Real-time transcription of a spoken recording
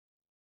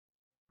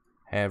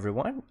Hey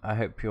everyone, I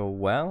hope you're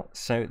well.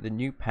 So the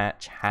new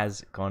patch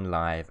has gone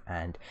live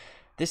and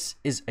this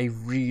is a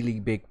really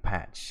big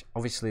patch.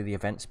 Obviously the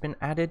event's been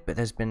added, but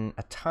there's been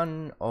a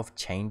ton of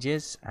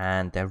changes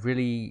and they're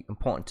really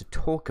important to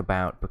talk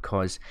about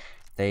because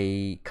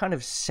they kind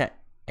of set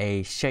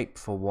a shape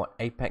for what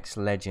Apex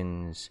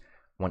Legends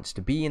wants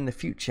to be in the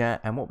future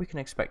and what we can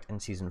expect in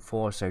Season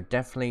 4. So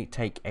definitely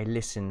take a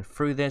listen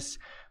through this.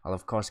 I'll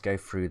of course go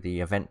through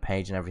the event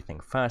page and everything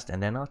first,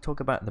 and then I'll talk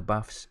about the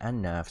buffs and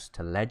nerfs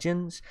to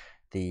Legends,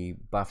 the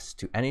buffs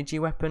to energy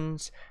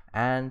weapons,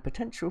 and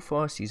potential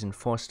for Season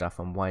 4 stuff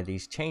and why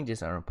these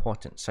changes are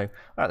important. So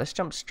alright, let's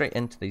jump straight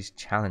into these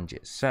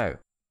challenges. So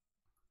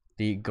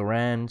the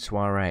Grand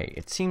Soiree.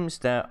 It seems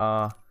there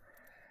are,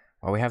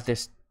 well, we have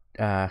this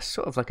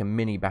sort of like a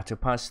mini battle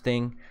pass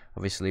thing.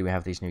 Obviously we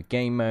have these new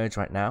game modes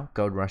right now,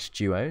 Gold Rush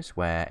Duos,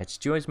 where it's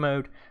duos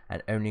mode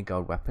and only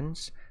gold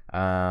weapons,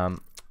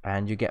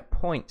 and you get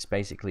points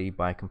basically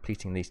by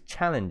completing these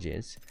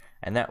challenges,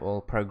 and that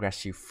will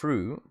progress you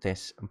through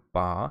this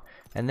bar,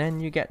 and then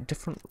you get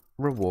different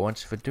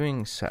rewards for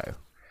doing so.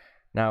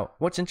 Now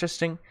what's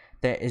interesting,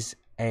 there is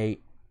a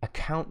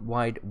account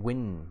wide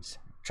wins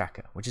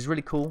tracker, which is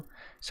really cool.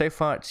 So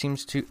far it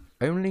seems to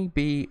only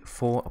be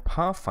for a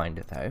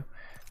Pathfinder though,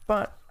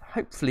 but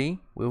hopefully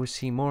we will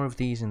see more of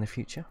these in the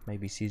future,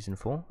 maybe Season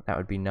 4, that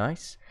would be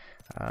nice.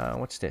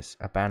 What's this?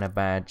 A banner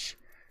badge.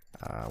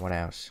 What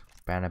else?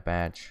 Banner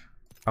badge.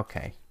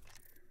 Okay.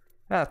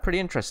 That's pretty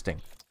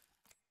interesting.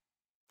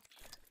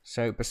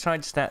 So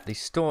besides that, the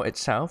store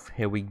itself,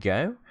 here we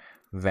go.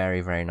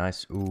 Very, very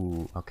nice.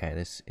 Ooh, okay,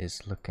 this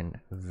is looking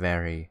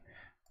very,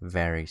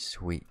 very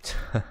sweet.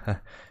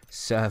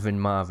 Servin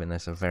Marvin,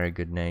 that's a very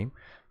good name.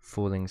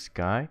 Falling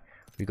Sky.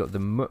 We got the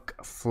Mook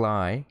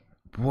Fly.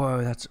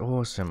 Whoa, that's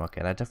awesome.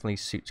 Okay, that definitely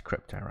suits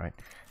crypto, right?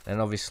 And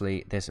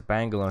obviously there's a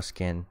Bangalore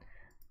skin.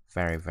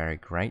 Very, very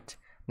great.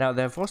 Now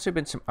there have also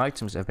been some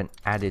items that have been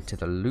added to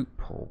the loot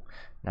pool.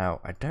 Now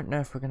I don't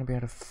know if we're going to be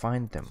able to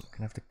find them. We're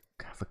going to have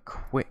to have a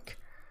quick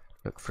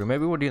look through.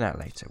 Maybe we'll do that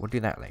later.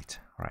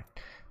 Right.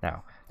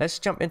 Now let's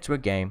jump into a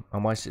game,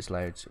 and once this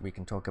loads we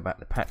can talk about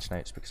the patch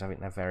notes because I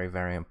think they're very,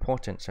 very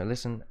important. So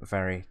listen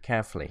very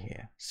carefully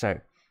here.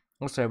 So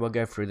also, we'll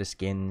go through the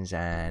skins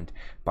and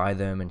buy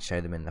them and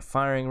show them in the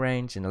firing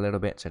range in a little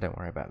bit, so don't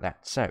worry about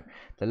that. So,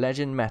 the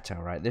legend meta,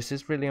 right? This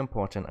is really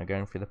important. I'm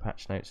going through the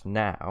patch notes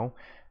now.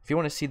 If you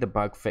want to see the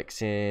bug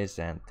fixes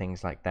and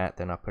things like that,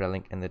 then I'll put a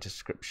link in the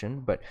description.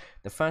 But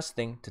the first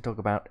thing to talk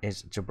about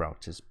is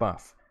Gibraltar's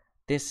buff.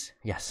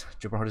 Yes,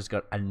 Gibraltar's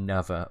got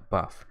another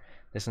buff.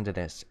 Listen to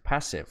this.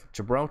 Passive.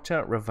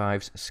 Gibraltar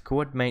revives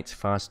squad mates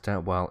faster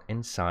while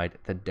inside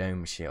the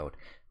dome shield.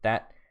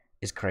 That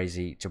is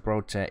crazy.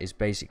 Gibraltar is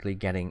basically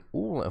getting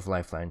all of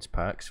Lifeline's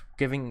perks,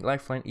 giving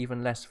Lifeline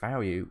even less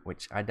value,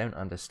 which I don't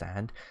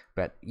understand,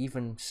 but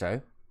even so,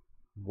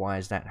 why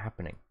is that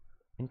happening?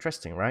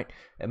 Interesting, right?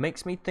 It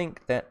makes me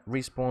think that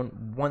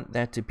Respawn want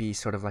there to be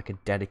sort of like a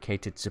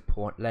dedicated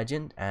support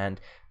legend, and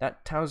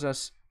that tells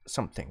us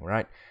something,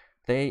 right?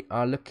 They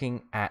are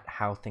looking at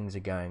how things are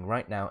going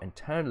right now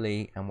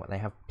internally and what they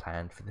have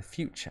planned for the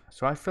future.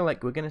 So I feel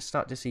like we're going to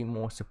start to see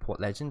more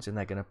support legends, and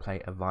they're going to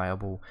play a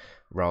viable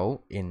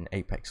role in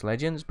Apex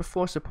Legends.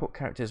 Before, support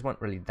characters weren't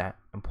really that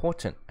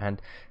important,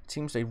 and it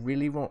seems they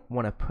really want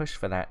to push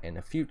for that in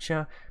the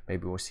future.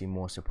 Maybe we'll see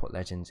more support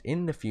legends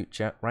in the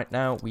future. Right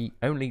now we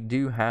only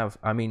do have,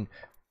 I mean,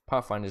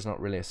 Pathfinder is not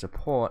really a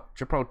support.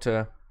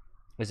 Gibraltar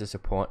is a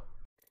support.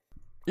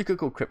 You could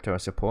call Crypto a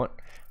support.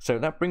 So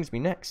that brings me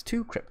next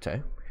to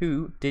Crypto,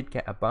 who did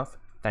get a buff,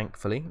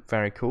 thankfully.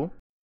 Very cool.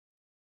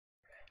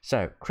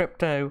 So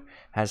Crypto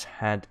has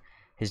had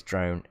his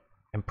drone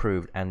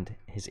improved and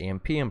his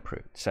EMP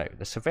improved. So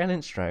the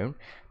surveillance drone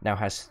now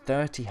has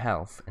 30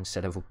 health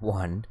instead of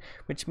 1,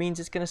 which means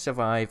it's going to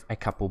survive a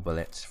couple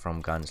bullets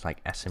from guns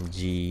like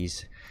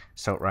SMGs,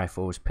 assault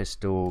rifles,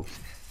 pistols,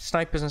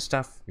 snipers and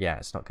stuff. Yeah,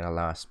 it's not going to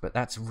last, but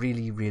that's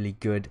really, really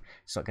good.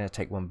 It's not going to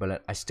take 1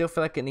 bullet. I still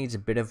feel like it needs a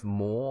bit of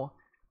more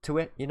to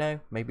it, you know,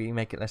 maybe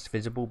make it less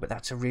visible, but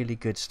that's a really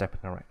good step in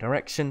the right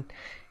direction.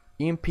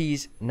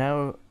 EMPs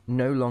now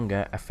no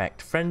longer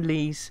affect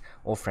friendlies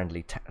or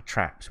friendly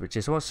traps, which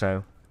is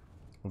also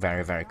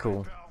very, very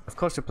cool. Of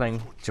course we're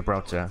playing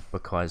Gibraltar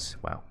because,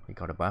 well, we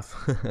got a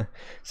buff.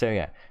 So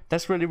yeah,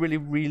 that's really, really,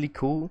 really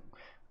cool.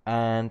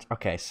 And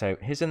okay, so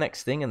here's the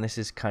next thing, and this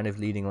is kind of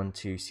leading on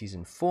to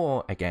Season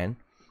 4 again.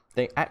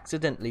 They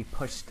accidentally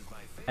pushed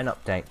an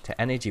update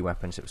to energy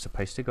weapons that was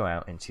supposed to go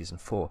out in Season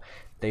 4.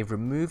 They've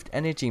removed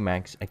energy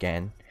mags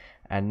again,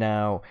 and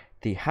now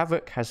the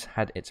Havoc has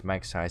had its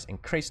mag size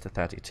increased to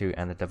 32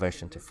 and the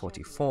Devotion to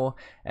 44,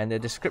 and the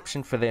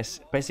description for this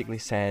basically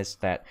says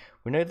that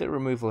we know that the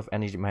removal of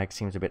energy mag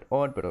seems a bit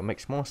odd, but it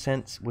makes more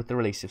sense with the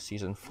release of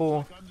Season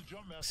 4.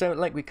 So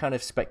like we kind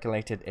of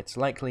speculated, it's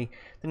likely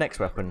the next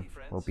weapon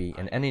will be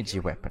an energy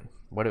weapon.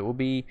 What it will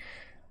be,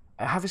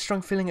 I have a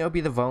strong feeling it will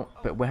be the Vault,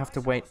 but we'll have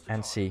to wait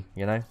and see,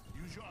 you know?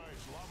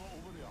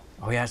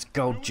 Oh yes,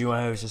 gold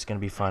duos, it's going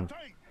to be fun.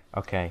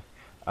 Okay,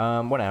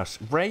 what else?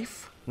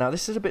 Wraith. Now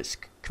this is a bit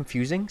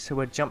confusing, so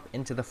we'll jump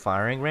into the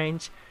firing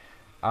range.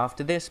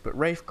 after this, but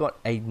Wraith got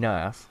a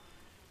nerf.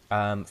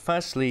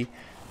 Firstly,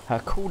 her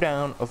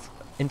cooldown of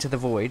Into the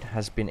Void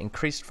has been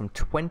increased from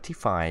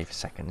 25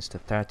 seconds to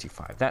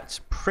 35.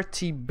 That's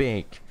pretty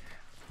big,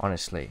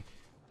 honestly.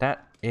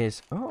 That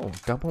is... Oh,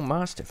 double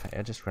Mastiff. Hey,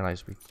 I just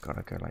realized we've got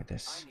to go like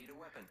this.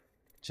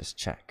 Just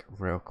check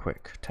real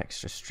quick.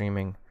 Texture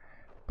streaming.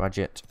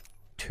 Budget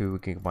 2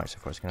 gigabytes.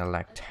 Of course, it's going to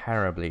lag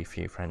terribly for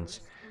you, friends.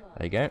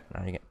 There you go.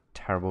 Now you get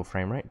terrible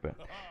frame rate, but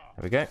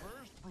there we go.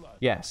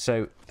 Yeah,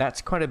 so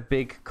that's quite a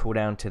big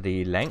cooldown to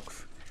the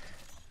length.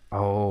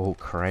 Oh,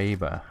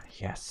 Kraber.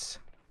 Yes.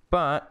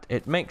 But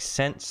it makes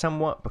sense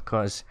somewhat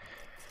because,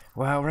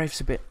 well, Wraith's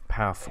a bit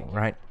powerful,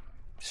 right?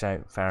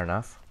 So, fair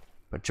enough.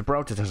 But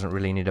Gibraltar doesn't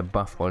really need a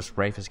buff, whilst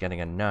Wraith is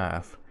getting a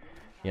nerf.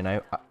 You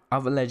know,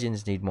 other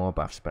legends need more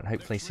buffs, but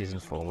hopefully Season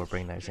 4 will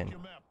bring those in.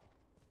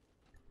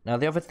 Now,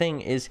 the other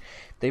thing is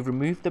they've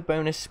removed the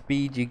bonus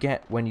speed you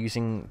get when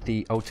using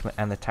the ultimate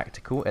and the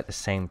tactical at the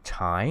same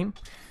time.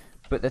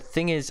 But the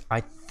thing is, I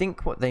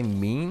think what they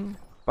mean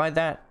by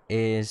that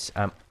is...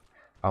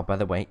 oh, by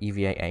the way,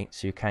 EVA 8,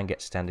 so you can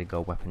get standard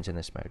gold weapons in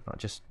this mode, not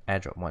just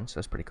airdrop ones, so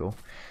that's pretty cool.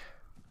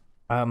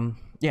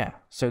 Yeah,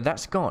 so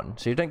that's gone.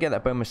 So you don't get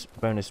that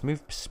bonus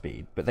move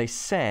speed, but they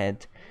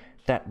said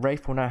that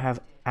Wraith will now have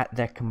at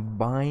their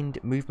combined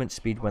movement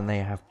speed when they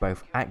have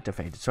both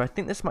activated. So I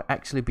think this might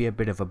actually be a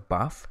bit of a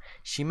buff.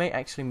 She may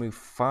actually move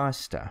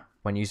faster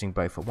when using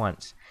both at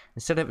once.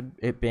 Instead of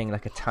it being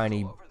like a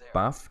tiny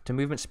buff to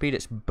movement speed,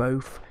 it's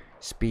both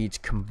speeds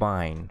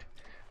combined,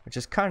 which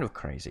is kind of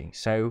crazy.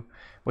 So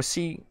we'll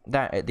see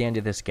that at the end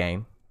of this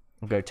game.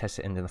 We'll go test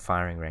it into the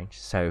firing range.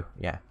 So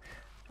yeah,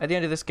 at the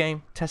end of this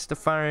game, test the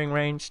firing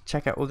range,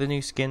 check out all the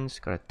new skins.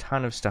 Got a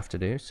ton of stuff to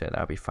do, so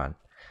that'll be fun.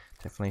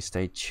 Definitely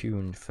stay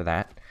tuned for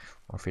that.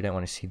 Or if you don't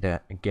want to see the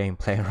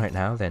gameplay right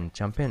now, then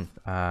jump in.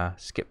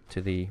 Skip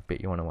to the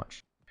bit you want to watch.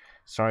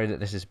 Sorry that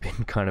this has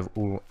been kind of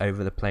all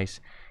over the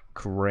place.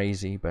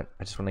 Crazy, but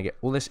I just want to get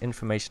all this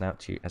information out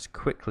to you as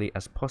quickly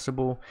as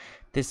possible.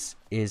 This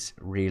is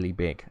really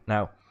big.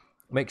 Now,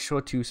 make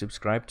sure to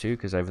subscribe too,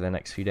 because over the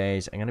next few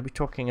days I'm going to be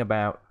talking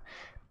about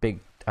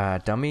Big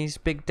Dummies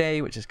Big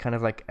Day, which is kind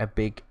of like a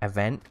big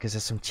event, because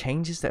there's some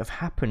changes that have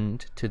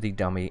happened to the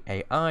dummy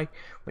AI,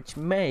 which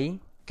may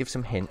give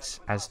some hints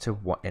as to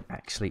what it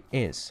actually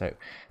is. So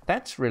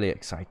that's really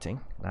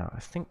exciting. Now, I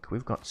think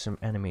we've got some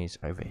enemies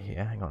over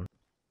here. Hang on.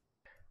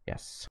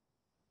 Yes.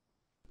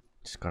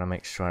 Just gotta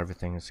make sure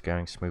everything's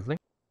going smoothly.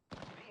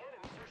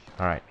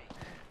 Alright.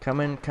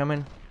 Come in, come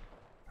in.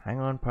 Hang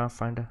on,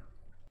 Pathfinder.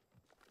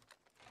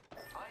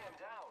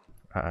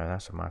 Uh-oh,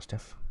 that's a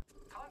Mastiff.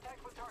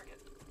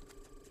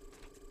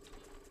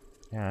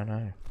 Yeah, I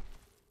know.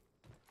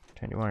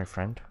 Don't you worry,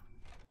 friend.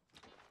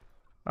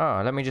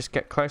 Oh, let me just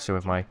get closer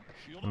with my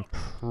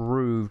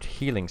improved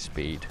healing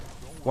speed.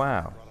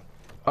 Wow.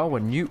 Oh, a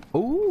new...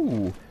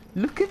 Ooh!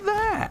 Look at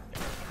that!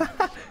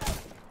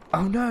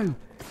 Oh, no!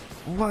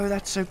 Whoa,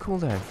 that's so cool,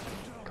 though.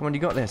 Come on, you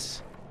got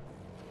this.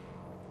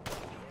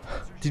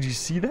 Did you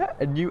see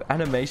that? A new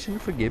animation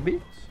for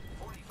Gibby?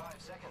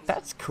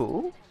 That's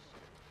cool.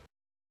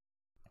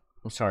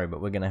 I'm sorry,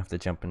 but we're going to have to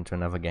jump into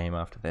another game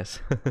after this.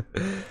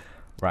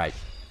 Right.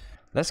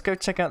 Let's go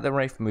check out the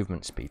Wraith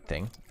movement speed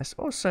thing. Let's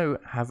also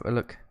have a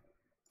look.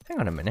 Hang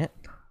on a minute.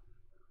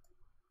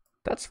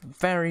 That's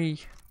very...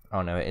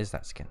 Oh, no, it is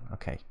that skin.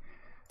 Okay.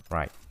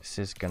 Right. This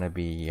is going to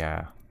be...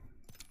 Yeah.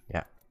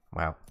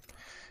 Wow.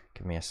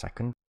 Give me a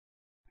second.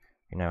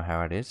 You know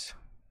how it is.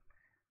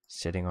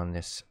 Sitting on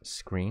this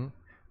screen.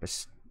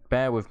 But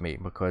bear with me,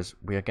 because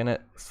we are going to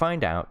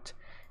find out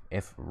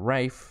if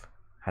Wraith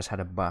has had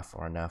a buff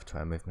or a nerf to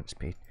her movement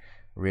speed.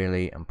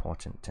 Really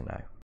important to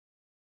know.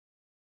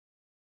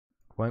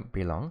 Won't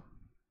be long.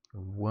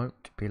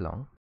 Won't be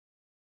long.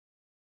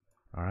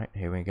 Alright,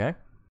 here we go.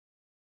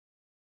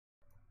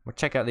 We'll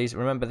check out these.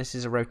 Remember, this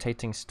is a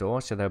rotating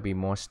store, so there'll be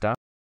more stuff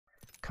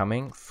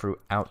coming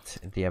throughout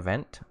the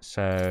event.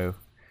 So,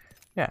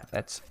 yeah,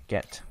 let's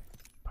get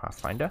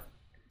Pathfinder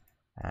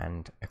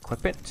and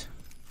equip it.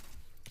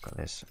 Got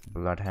this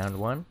Bloodhound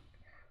one.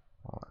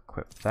 I'll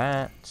equip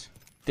that.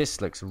 This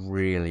looks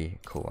really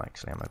cool,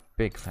 actually. I'm a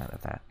big fan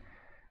of that.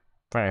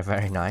 Very,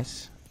 very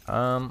nice.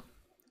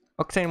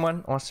 Octane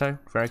one, also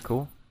very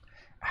cool.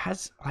 It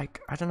has,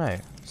 like, I don't know,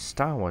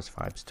 Star Wars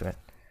vibes to it.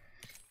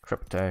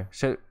 Crypto.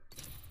 So,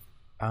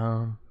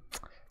 yeah,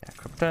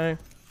 Crypto.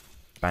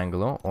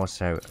 Bangalore,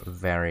 also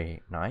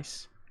very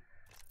nice.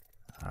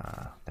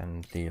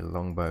 Then the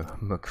Longbow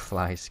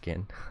McFly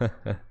skin.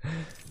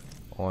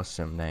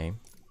 Awesome name.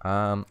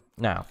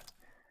 Now,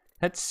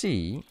 let's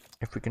see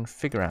if we can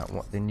figure out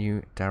what the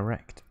new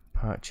direct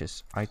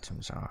purchase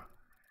items are.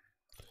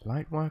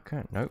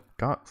 Lightworker, nope.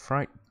 Dark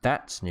Fright,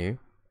 that's new.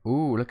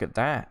 Ooh, look at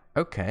that.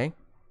 Okay.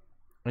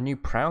 A new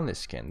Prowler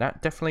skin.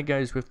 That definitely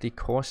goes with the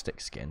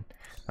Caustic skin.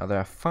 Now, there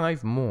are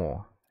 5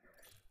 more.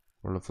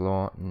 Rule of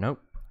Law,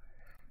 nope.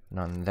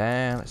 None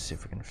there. Let's see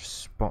if we can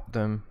spot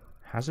them.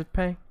 Hazard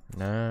Pay?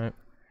 No.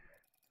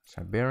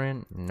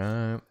 Siberian?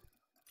 No.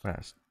 What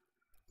else?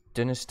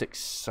 Dynastic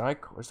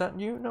Cycle. Is that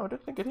new? No, I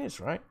don't think it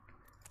is, right?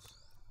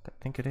 I don't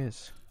think it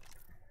is.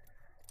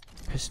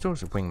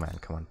 pistols? A wingman.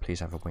 Come on, please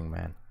have a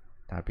wingman.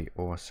 That'd be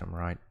awesome,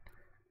 right?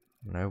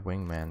 No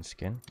wingman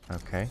skin.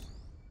 Okay.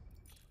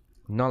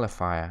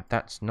 Nullifier.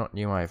 That's not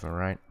new either,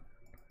 right?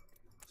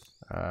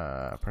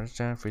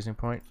 Predator, freezing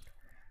point.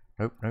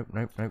 Nope, nope,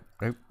 nope, nope,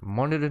 nope.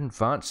 Monitored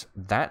advance.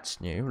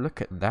 That's new.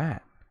 Look at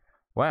that.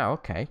 Wow,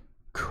 okay.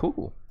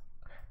 Cool.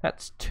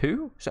 That's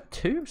 2? Is that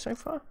 2 so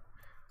far?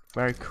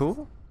 Very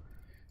cool.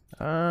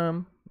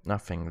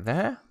 Nothing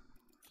there.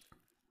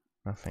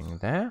 Nothing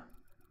there.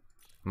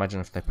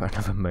 Imagine if they put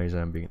another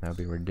Mozambique. That would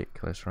be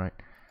ridiculous, right?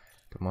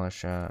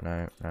 Demolisher.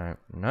 No, no,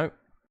 no.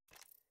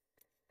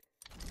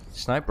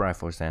 Sniper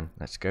rifles then.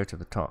 Let's go to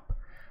the top.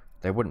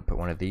 They wouldn't put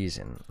one of these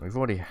in. We've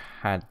already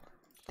had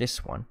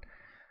this one.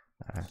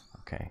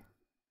 Okay.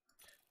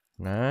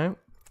 No.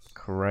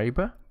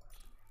 Kraber.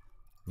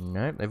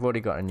 No, they've already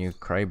got a new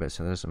Kraber,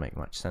 so that doesn't make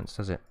much sense,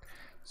 does it?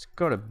 It's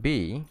got to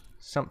be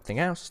something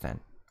else then.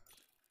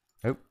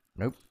 Nope,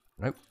 nope,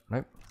 nope,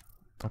 nope.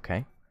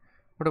 Okay.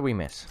 What do we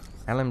miss?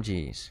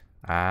 LMGs.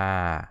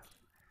 Ah.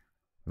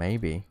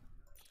 Maybe.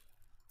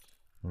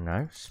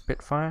 No,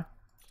 Spitfire.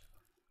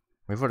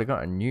 We've already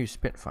got a new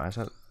Spitfire,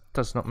 so that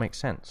does not make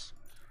sense.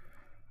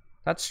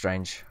 That's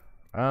strange.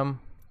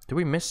 Do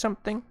we miss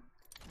something?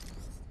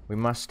 We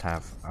must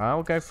have.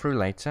 I'll go through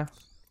later.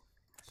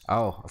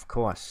 Oh, of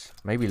course.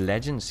 Maybe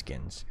legend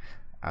skins.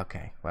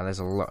 Okay, well, there's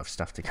a lot of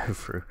stuff to go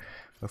through.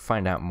 We'll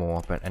find out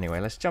more. But anyway,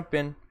 let's jump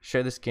in,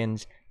 show the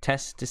skins,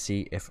 test to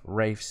see if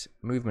Wraith's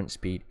movement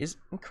speed is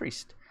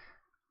increased.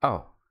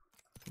 Oh,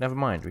 never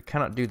mind. We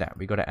cannot do that.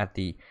 We got to add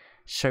the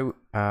show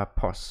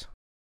pos.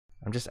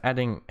 I'm just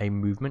adding a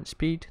movement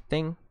speed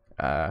thing,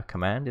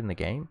 command in the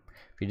game.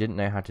 If you didn't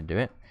know how to do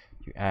it,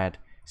 you add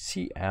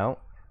CL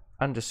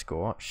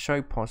underscore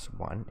show pos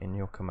 1 in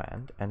your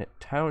command, and it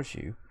tells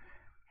you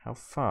how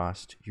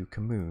fast you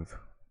can move.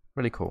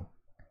 Really cool.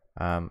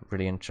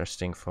 Really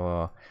interesting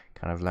for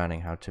kind of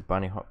learning how to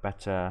bunny hop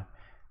better,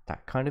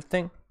 that kind of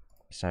thing.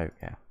 So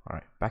yeah,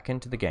 alright, back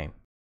into the game.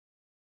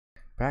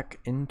 Back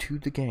into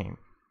the game.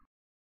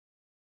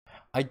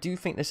 I do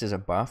think this is a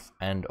buff,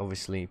 and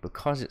obviously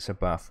because it's a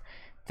buff,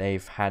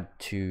 they've had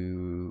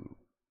to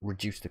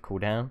reduce the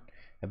cooldown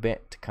a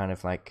bit to kind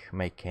of like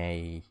make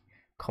a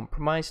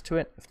compromise to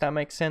it, if that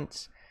makes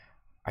sense.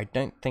 I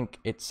don't think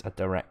it's a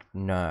direct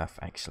nerf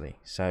actually,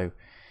 so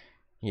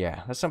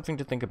yeah, that's something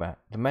to think about.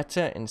 The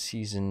meta in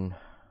season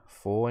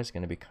 4 is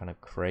going to be kind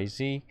of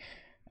crazy.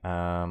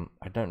 I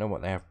don't know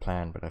what they have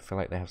planned, but I feel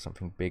like they have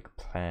something big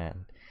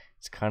planned.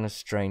 It's kind of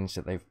strange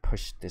that they've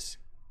pushed this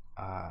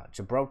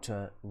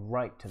Gibraltar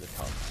right to the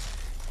top.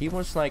 He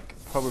was like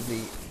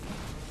probably,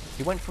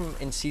 he went from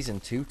in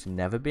season 2 to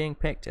never being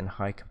picked in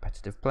high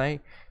competitive play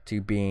to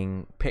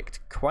being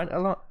picked quite a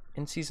lot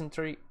in season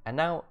 3, and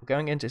now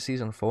going into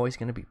season 4 he's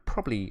going to be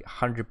probably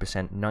 100%,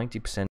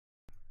 90%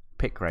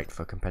 pick rate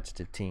for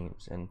competitive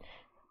teams, and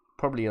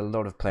probably a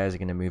lot of players are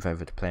going to move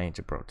over to playing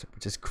Gibraltar,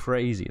 which is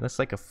crazy. That's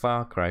like a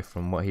far cry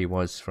from what he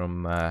was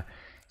from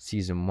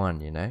season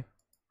 1, you know?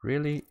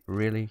 Really,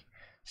 really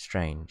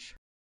strange.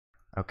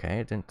 Okay,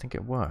 I didn't think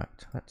it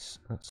worked. Let's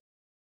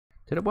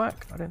did it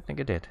work? I don't think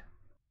it did.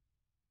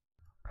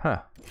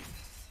 Huh.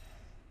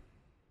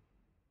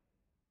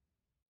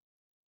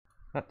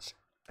 That's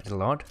a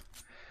little odd.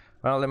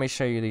 Well, let me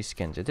show you these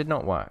skins. It did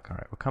not work.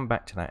 Alright, we'll come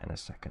back to that in a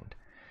second.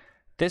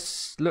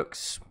 This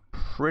looks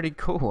pretty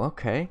cool.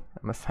 Okay,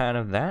 I'm a fan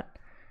of that.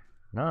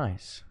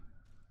 Nice.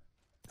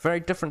 Very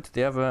different to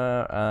the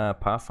other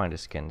Pathfinder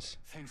skins,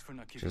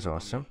 which is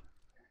awesome.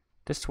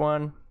 This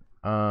one,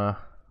 bit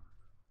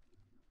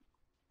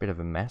of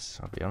a mess,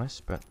 I'll be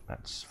honest, but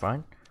that's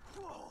fine.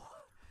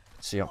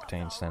 Let's see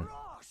Octanes then.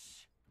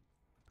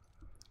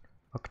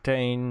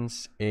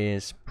 Octanes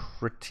is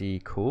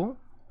pretty cool.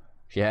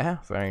 Yeah,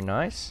 very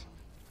nice.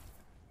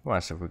 What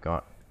else have we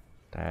got?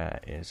 There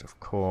is, of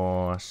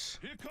course,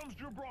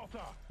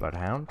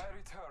 Bloodhound.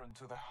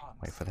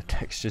 Wait for the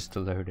textures to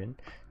load in.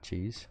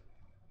 Jeez.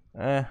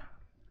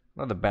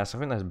 Not the best. I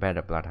think there's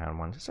better Bloodhound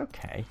ones. It's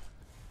okay.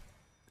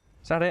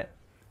 Is that it?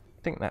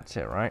 I think that's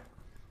it, right?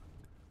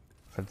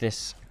 For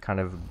this kind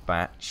of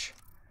batch.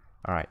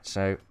 Alright,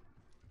 so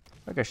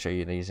I'll go show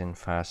you these in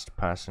first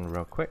person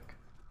real quick.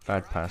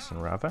 Third person,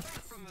 rather.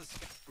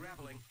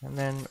 And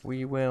then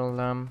we will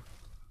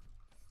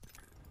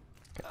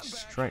get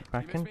straight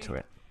back into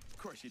it. Of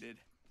course you did.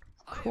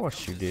 Of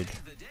course you did.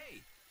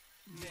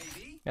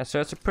 Yeah,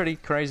 so it's a pretty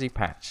crazy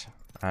patch,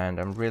 and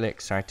I'm really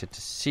excited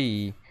to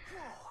see.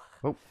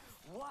 Oh,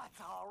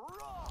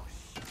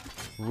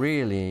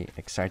 really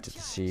excited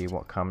to see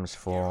what comes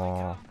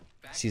for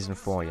season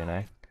 4. You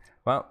know,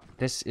 well,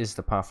 this is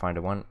the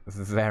Pathfinder one.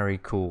 Very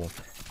cool.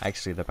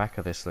 Actually, the back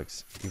of this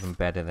looks even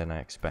better than I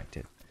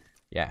expected.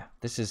 Yeah,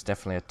 this is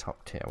definitely a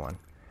top tier one.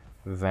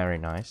 Very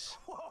nice.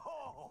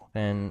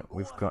 Then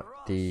we've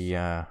got the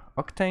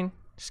Octane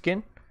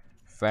skin.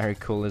 Very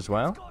cool as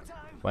well.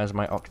 Where's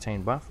my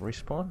Octane buff?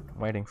 Respawn?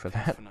 Waiting for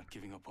that.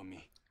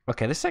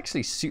 Okay, this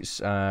actually suits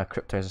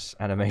Crypto's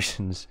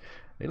animations.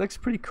 It looks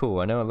pretty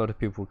cool. I know a lot of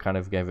people kind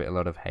of gave it a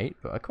lot of hate,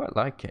 but I quite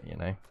like it, you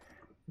know.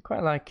 I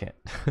quite like it.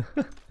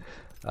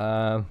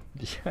 Yeah,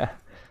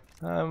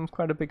 I'm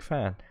quite a big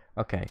fan.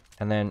 Okay,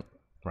 and then,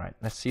 right,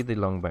 let's see the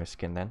longbow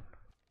skin then.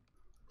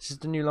 This is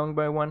the new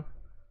longbow one.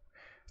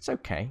 It's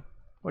okay.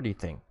 What do you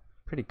think?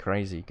 Pretty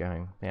crazy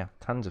going. Yeah,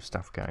 tons of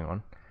stuff going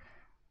on.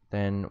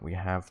 Then we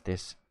have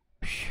this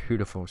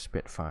beautiful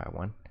Spitfire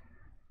one.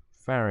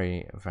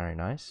 Very, very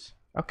nice.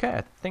 Okay,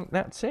 I think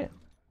that's it.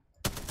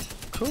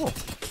 Cool.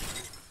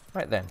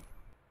 Right then.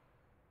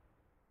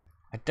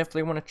 I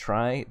definitely want to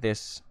try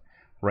this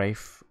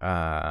Wraith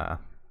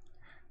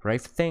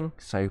thing,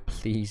 so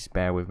please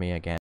bear with me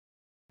again.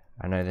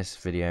 I know this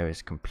video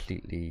is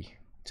completely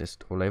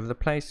just all over the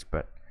place,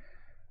 but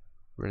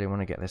really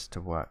want to get this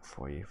to work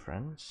for you,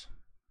 friends,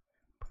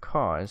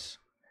 because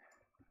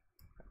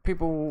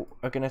people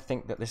are going to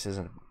think that this is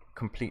a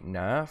complete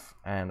nerf,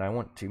 and I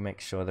want to make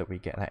sure that we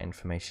get that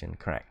information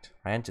correct.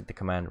 I entered the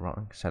command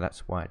wrong, so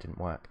that's why it didn't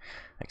work.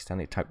 I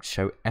accidentally typed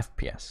show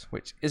FPS,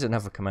 which is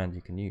another command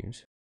you can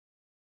use.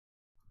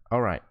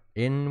 Alright,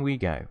 in we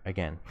go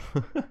again.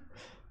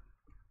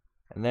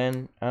 And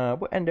then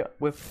we'll end up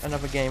with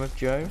another game of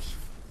Joe's.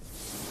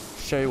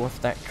 Show you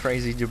off that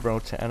crazy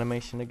Gibraltar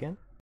animation again.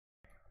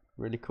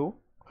 Really cool.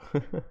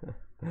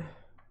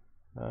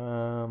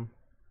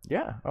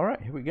 Yeah,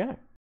 alright, here we go.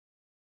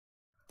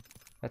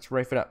 Let's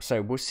wraith it up.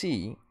 So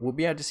we'll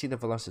be able to see the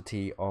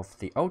velocity of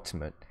the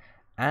ultimate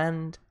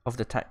and of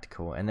the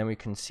tactical, and then we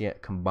can see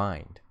it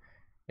combined.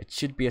 It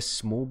should be a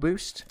small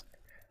boost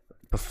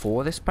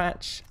before this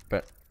patch,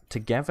 but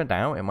together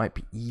now it might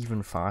be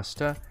even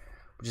faster,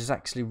 which is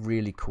actually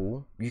really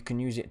cool. You can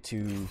use it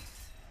to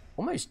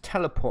almost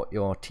teleport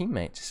your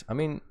teammates. I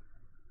mean,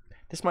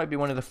 this might be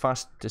one of the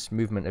fastest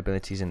movement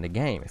abilities in the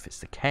game if it's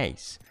the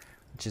case,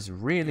 which is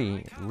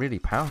really, really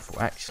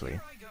powerful actually.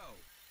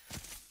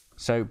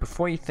 So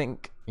before you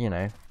think, you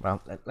know,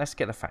 well, let's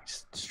get the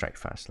facts straight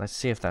first. Let's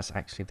see if that's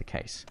actually the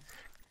case.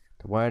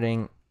 The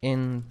wording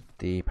in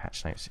the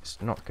patch notes is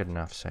not good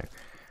enough, so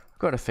we've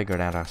got to figure it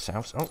out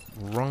ourselves. Oh,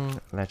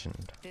 wrong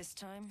legend. This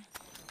time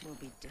will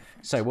be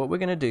different. So what we're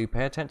going to do,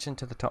 pay attention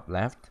to the top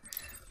left.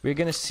 We're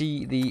going to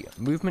see the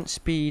movement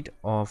speed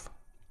of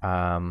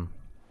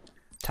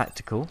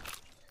tactical,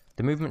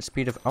 the movement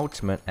speed of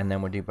ultimate, and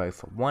then we'll do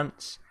both at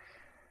once.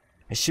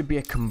 It should be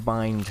a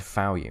combined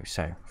value.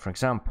 So, for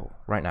example,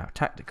 right now,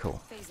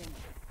 tactical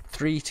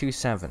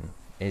 327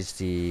 is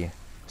the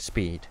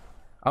speed.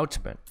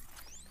 Ultimate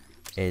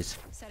is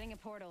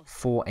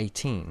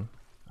 418.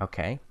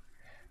 Okay.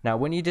 Now,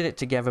 when you did it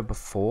together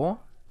before,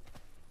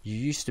 you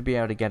used to be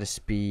able to get a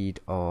speed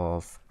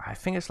of, I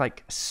think it's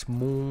like a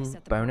small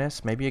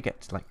bonus. Maybe you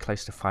get like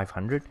close to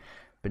 500.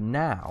 But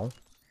now,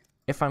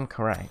 if I'm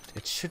correct,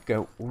 it should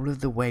go all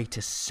the way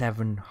to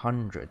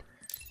 700.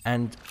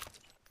 And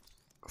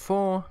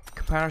for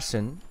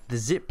comparison, the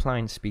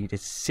zipline speed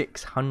is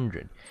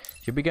 600.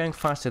 You'll be going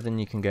faster than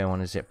you can go on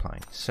a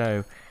zipline.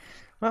 So,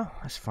 well,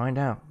 let's find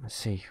out. Let's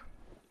see.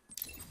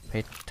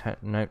 Pay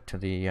note to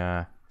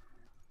the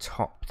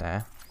top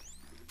there.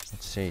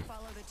 Let's see.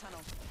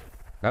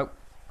 Nope.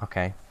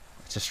 Okay.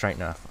 It's a straight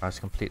nerf. I was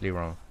completely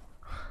wrong.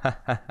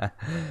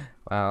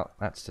 Well,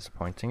 that's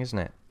disappointing, isn't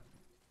it?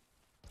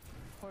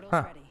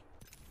 Huh.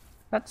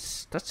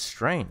 That's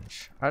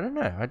strange. I don't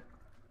know.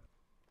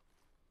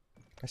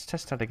 Let's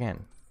test that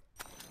again.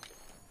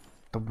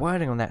 The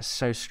wording on that's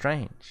so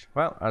strange.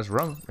 Well, I was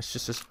wrong. It's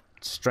just a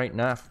straight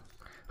nerf.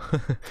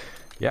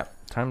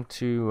 Yep, time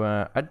to...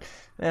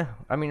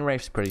 I mean,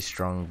 Wraith's pretty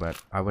strong, but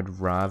I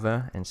would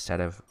rather, instead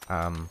of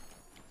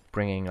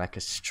bringing like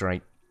a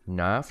straight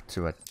nerf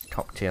to a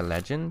top tier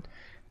legend,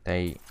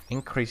 they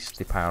increase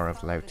the power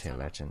of low tier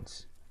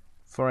legends.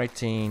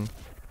 418,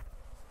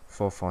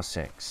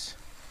 446.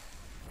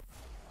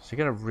 So you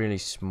get a really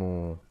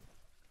small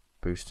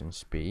boost in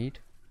speed.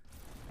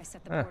 I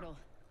set the portal.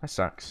 That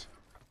sucks.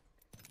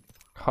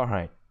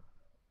 Alright.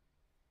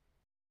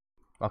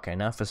 Okay,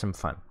 now for some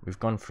fun. We've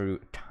gone through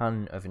a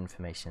ton of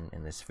information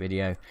in this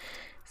video.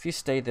 If you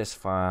stayed this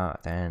far,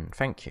 then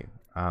thank you.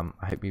 I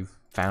hope you've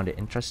found it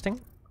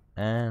interesting,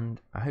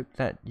 and I hope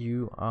that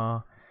you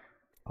are...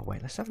 Oh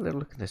wait, let's have a little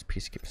look at this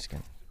Peacekeeper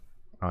skin.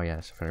 Oh yeah,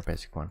 that's a very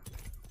basic one.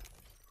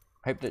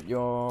 I hope that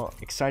you're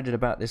excited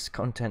about this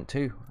content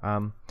too.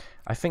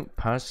 I think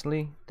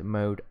personally, the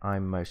mode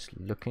I'm most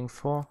looking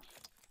for...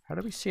 How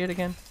do we see it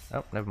again?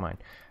 Oh, never mind.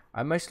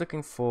 I'm most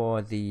looking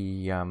for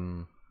the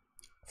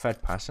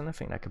third person. I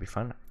think that could be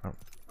fun. Oh,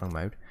 wrong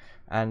mode.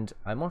 And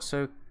I'm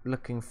also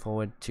looking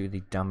forward to the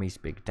Dummies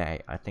Big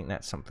Day. I think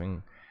that's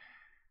going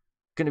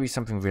to be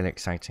something really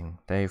exciting.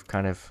 They've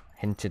kind of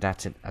hinted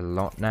at it a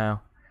lot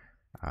now.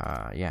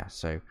 Yeah,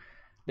 so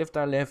Live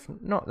Die Live,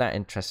 not that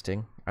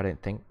interesting, I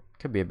don't think.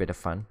 Could be a bit of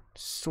fun.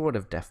 Sort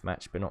of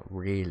deathmatch, but not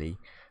really.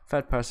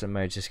 Third person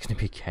mode is just going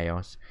to be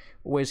chaos.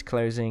 Always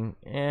closing,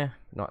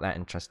 not that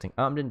interesting.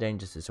 Armed and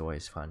Dangerous is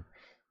always fun.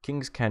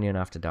 King's Canyon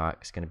After Dark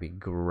is going to be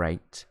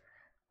great.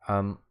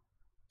 And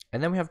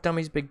then we have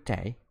Dummies Big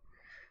Day,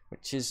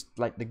 which is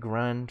like the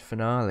grand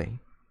finale.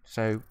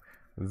 So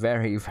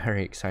very,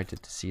 very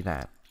excited to see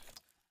that.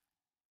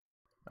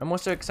 I'm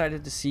also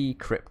excited to see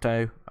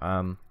Crypto,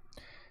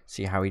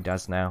 see how he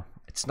does now.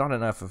 It's not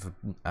enough of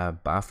a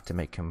buff to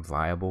make him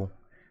viable.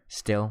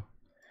 still.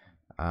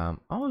 Oh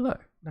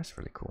look, that's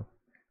really cool.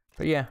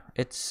 But yeah,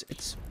 it's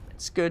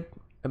good.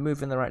 A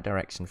move in the right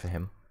direction for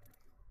him.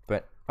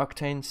 But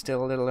Octane's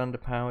still a little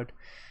underpowered.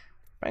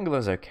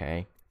 Bangalore's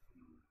okay.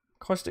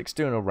 Caustic's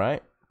doing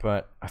alright,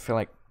 but I feel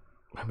like,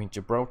 I mean,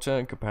 Gibraltar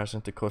in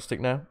comparison to Caustic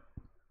now,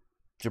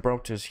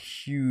 Gibraltar's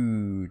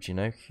huge, you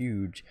know,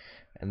 huge.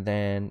 And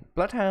then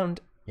Bloodhound,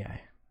 yeah,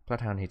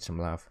 Bloodhound needs some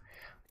love.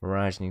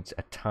 Mirage needs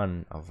a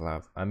ton of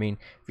love. I mean,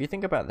 if you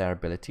think about their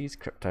abilities,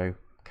 Crypto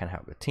can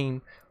help the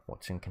team,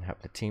 Watson can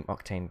help the team,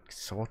 Octane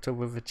sort of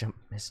with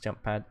his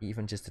jump pad,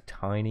 even just a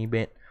tiny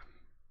bit.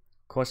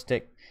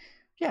 Caustic,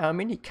 yeah, I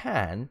mean, he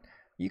can.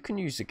 You can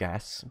use the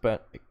gas,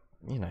 but,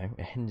 you know,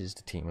 it hinders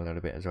the team a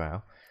little bit as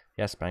well.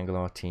 Yes,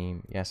 Bangalore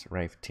team, yes,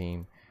 Wraith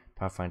team,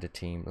 Pathfinder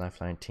team,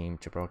 Lifeline team,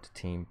 Gibraltar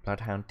team,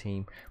 Bloodhound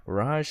team,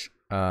 Mirage,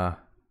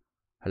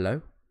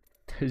 hello?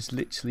 There's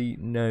literally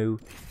no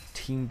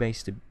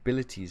team-based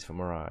abilities for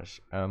Mirage.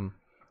 I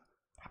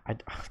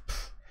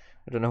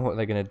don't know what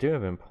they're going to do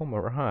with him. Poor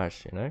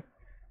Mirage, you know? I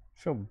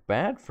feel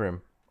bad for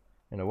him,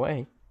 in a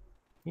way.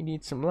 He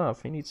needs some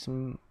love. He needs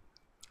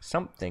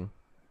something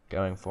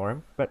going for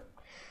him. But,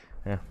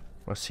 yeah,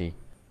 we'll see.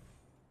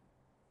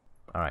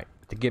 Alright,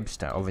 the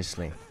Gibster,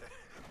 obviously.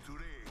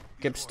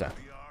 Gibster.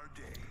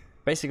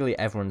 Basically,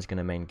 everyone's going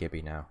to main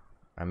Gibby now.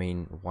 I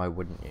mean, why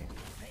wouldn't you?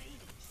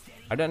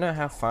 I don't know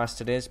how fast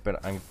it is,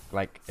 but I'm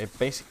like, it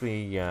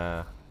basically,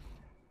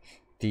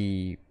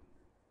 the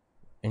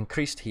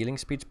increased healing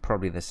speed's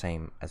probably the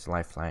same as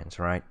Lifelines,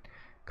 right?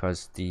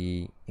 Because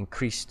the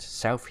increased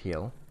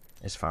self-heal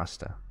is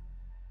faster.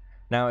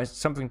 Now, it's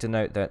something to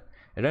note that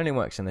it only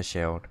works in the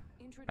shield,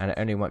 and it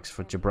only works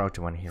for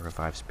Gibraltar when he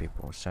revives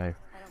people, so...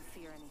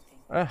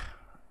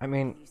 I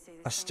mean,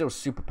 that's still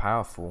super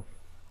powerful.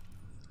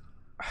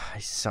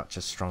 He's such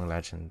a strong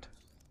legend.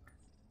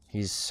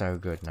 He's so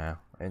good now.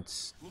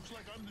 It's...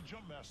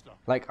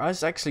 like, I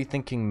was actually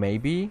thinking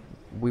maybe...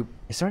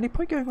 is there any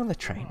point going on the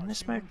train in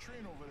this mode?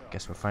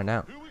 Guess we'll find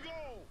out.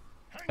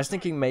 I was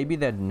thinking maybe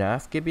they'd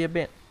nerf Gibby a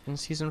bit in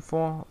Season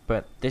 4,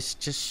 but this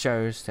just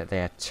shows that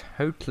they are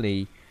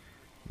totally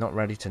not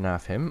ready to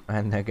nerf him,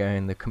 and they're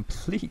going the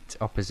complete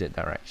opposite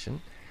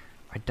direction.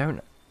 I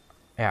don't...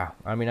 yeah,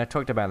 I mean, I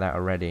talked about that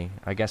already.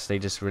 I guess they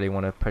just really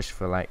want to push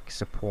for, like,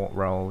 support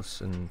roles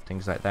and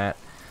things like that.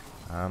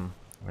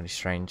 Really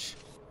strange.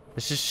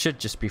 This should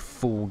just be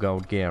full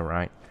gold gear,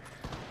 right?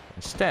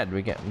 Instead,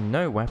 we get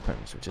no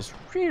weapons, which is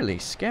really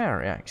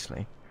scary,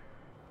 actually.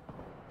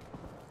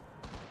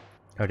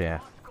 Oh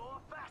dear.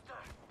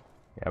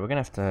 Yeah, we're gonna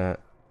have to...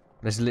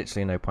 there's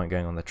literally no point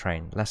going on the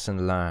train.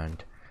 Lesson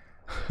learned.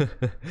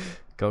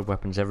 Gold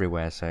weapons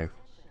everywhere, so...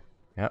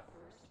 yep.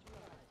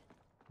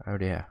 Oh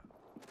dear.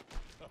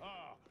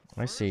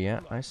 I see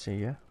ya, I see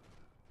ya.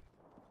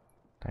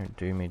 Don't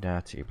do me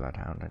dirty,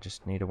 Bloodhound. I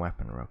just need a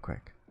weapon real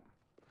quick.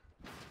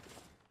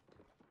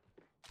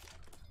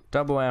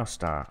 Double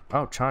L-Star.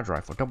 Oh, charge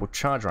rifle. Double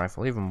charge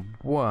rifle. Even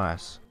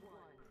worse.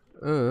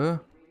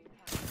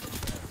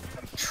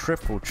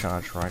 Triple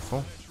charge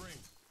rifle.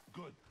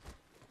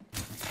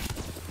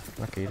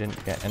 Lucky he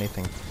didn't get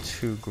anything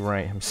too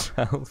great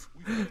himself.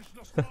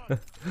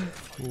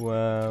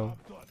 Wow.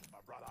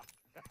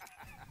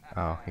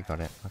 Oh, he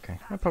got it. Okay,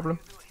 no problem.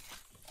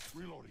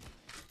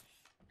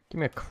 Give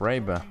me a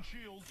Kraber.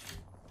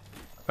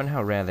 I wonder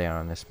how rare they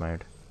are in this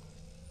mode.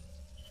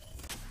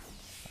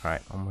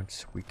 Alright,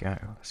 onwards we go.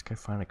 Let's go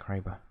find a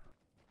Kraber.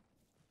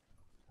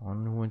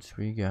 Onwards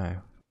we go.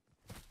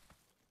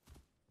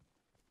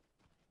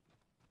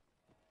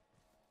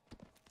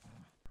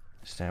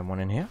 Is there one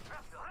in here?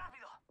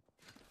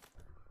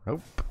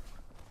 Nope.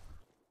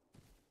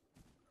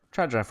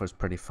 Charge rifle's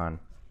pretty fun.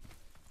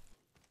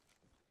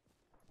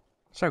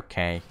 It's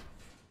okay.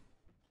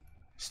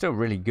 Still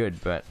really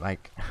good, but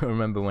like, I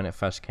remember when it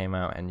first came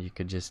out and you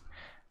could just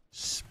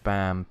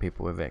spam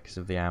people with it because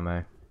of the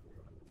ammo.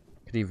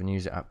 Could even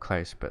use it up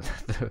close, but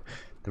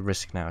the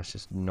risk now is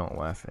just not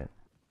worth it.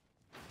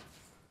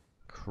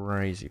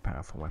 Crazy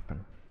powerful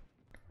weapon.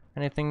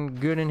 Anything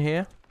good in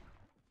here?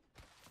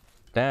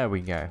 There we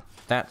go.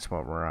 That's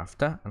what we're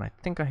after. And I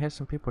think I hear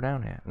some people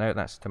down here. No,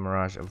 that's the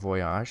Mirage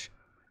Voyage,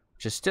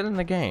 which is still in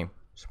the game,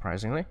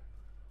 surprisingly.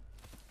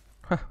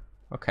 Huh,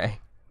 okay.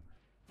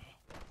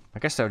 I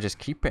guess they'll just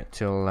keep it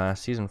till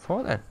Season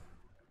 4 then.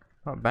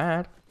 Not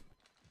bad.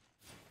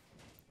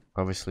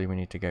 Obviously, we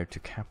need to go to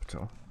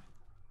Capital.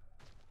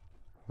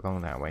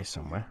 Along that way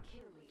somewhere.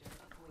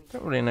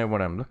 Don't really know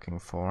what I'm looking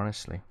for,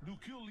 honestly.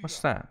 What's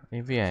that?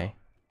 EVA.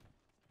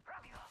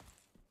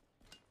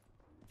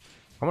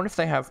 I wonder if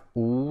they have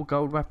all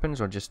gold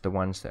weapons or just the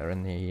ones that are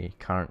in the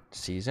current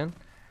season.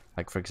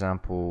 Like, for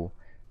example,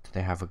 do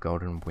they have a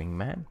golden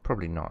wingman?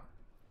 Probably not.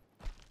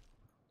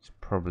 It's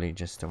probably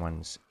just the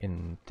ones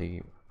in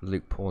the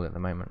loot pool at the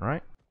moment,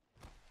 right?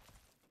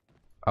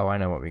 Oh, I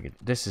know what we could...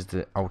 this is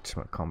the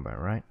ultimate combo,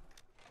 right?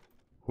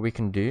 What we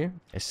can do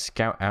is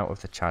scout out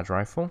with the charge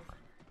rifle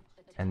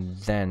and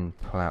then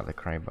pull out the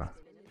Kraber.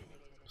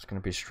 It's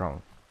going to be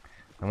strong.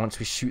 And once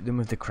we shoot them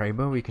with the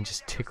Kraber, we can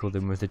just tickle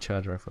them with the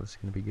charge rifle. It's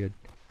going to be good.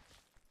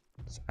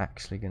 It's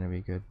actually going to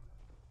be good.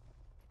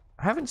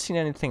 I haven't seen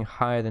anything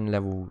higher than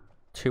level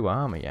 2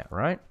 armor yet,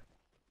 right?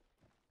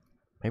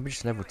 Maybe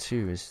just level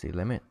 2 is the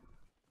limit.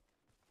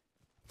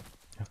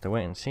 Have to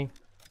wait and see.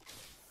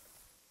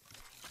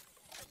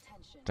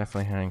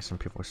 Definitely hearing some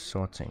people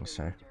sorting,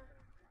 so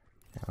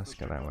yeah, let's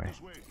go that way.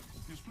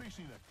 This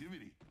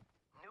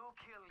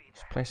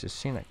place has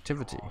seen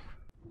activity.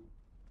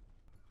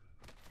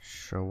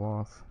 Show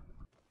off.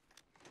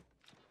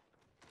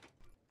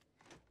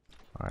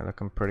 Alright,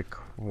 looking pretty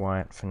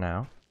quiet for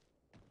now.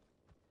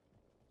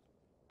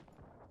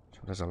 So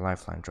there's a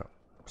lifeline drop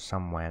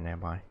somewhere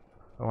nearby.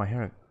 Oh, I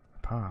hear a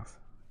path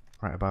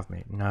right above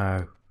me.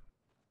 No.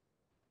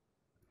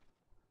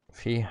 If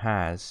he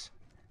has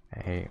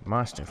a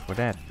Mastiff, we're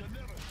dead.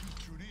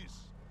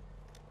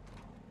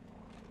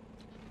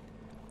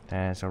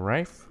 There's a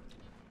Wraith.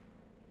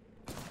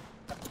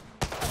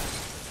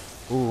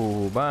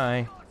 Ooh,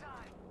 bye.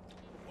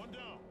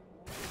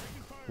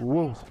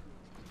 Whoa.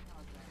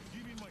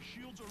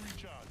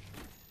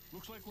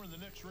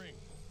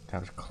 That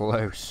was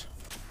close.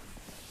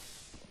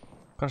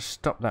 Gotta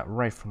stop that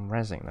Wraith from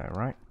rezzing though,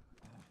 right?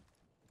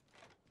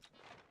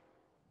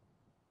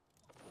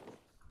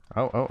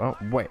 Oh,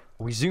 wait.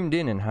 We zoomed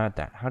in and heard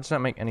that. How does that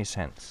make any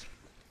sense?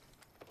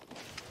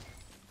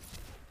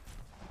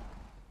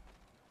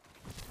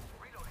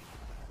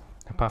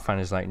 The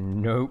Pathfinder's like,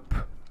 nope.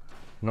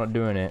 Not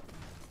doing it.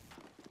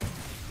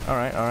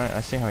 Alright, I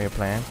see how you're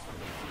playing.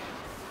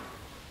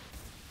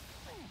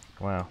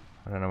 Wow,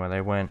 I don't know where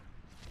they went.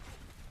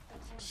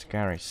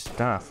 Scary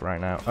stuff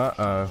right now.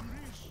 Uh-oh.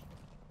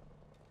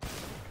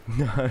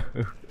 No.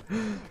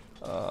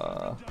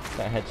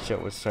 That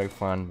headshot was so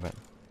fun, but...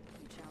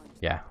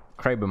 yeah,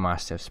 Kraber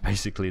Mastiffs,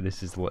 basically,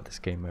 this is what this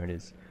game mode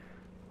is.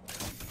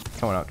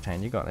 Come on,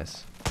 Octane, you got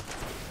this.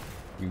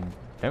 You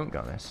don't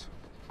got this.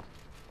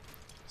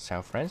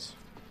 Self-res?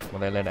 Will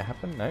they let it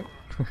happen? No.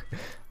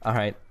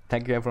 Alright,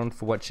 thank you everyone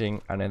for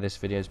watching. I know this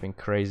video has been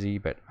crazy,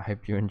 but I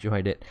hope you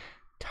enjoyed it.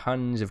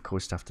 Tons of cool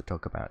stuff to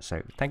talk about.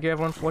 So, thank you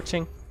everyone for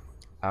watching.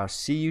 I'll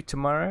see you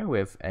tomorrow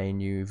with a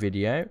new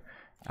video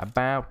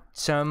about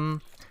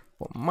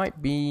what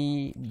might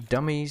be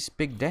Dummy's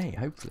big day,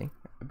 hopefully.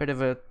 A bit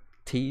of a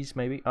tease,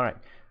 maybe. Alright,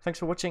 thanks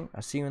for watching.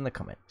 I'll see you in the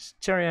comments.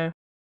 Cheerio!